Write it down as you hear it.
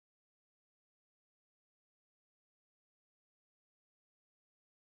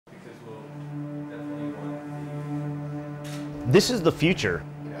This is the future.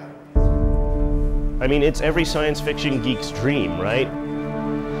 I mean, it's every science fiction geek's dream, right?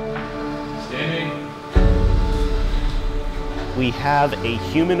 Standing. We have a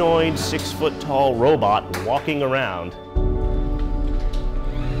humanoid, 6-foot-tall robot walking around.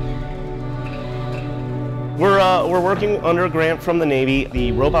 We're working under a grant from the Navy.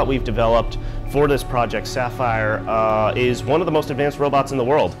 The robot we've developed for this project, SAFFIR, is one of the most advanced robots in the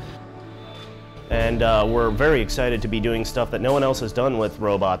world. And we're very excited to be doing stuff that no one else has done with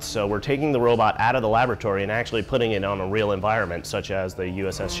robots. So we're taking the robot out of the laboratory and actually putting it on a real environment, such as the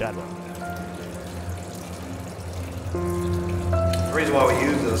USS Shadwell. The reason why we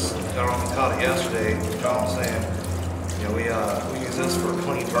use this, I don't know if you caught it yesterday, John was saying, you know, we use this for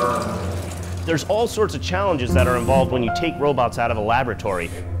clean burn. There's all sorts of challenges that are involved when you take robots out of a laboratory.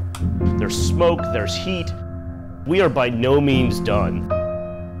 There's smoke, there's heat. We are by no means done.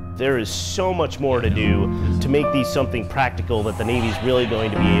 There is so much more to do to make these something practical that the Navy's really going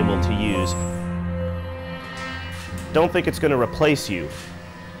to be able to use. Don't think it's going to replace you.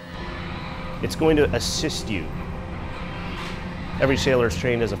 It's going to assist you. Every sailor is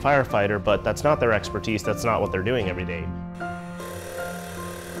trained as a firefighter, but that's not their expertise, that's not what they're doing every day.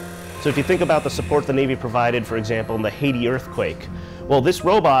 So if you think about the support the Navy provided, for example, in the Haiti earthquake, well, this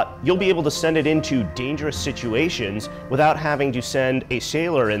robot, you'll be able to send it into dangerous situations without having to send a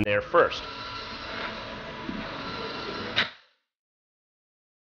sailor in there first.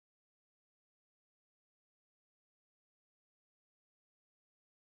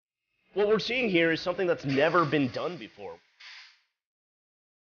 What we're seeing here is something that's never been done before.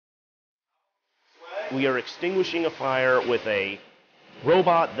 We are extinguishing a fire with a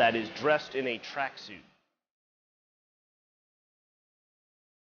robot that is dressed in a tracksuit.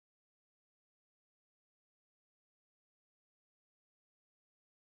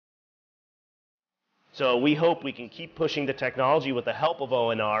 So we hope we can keep pushing the technology with the help of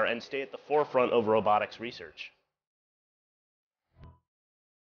ONR and stay at the forefront of robotics research.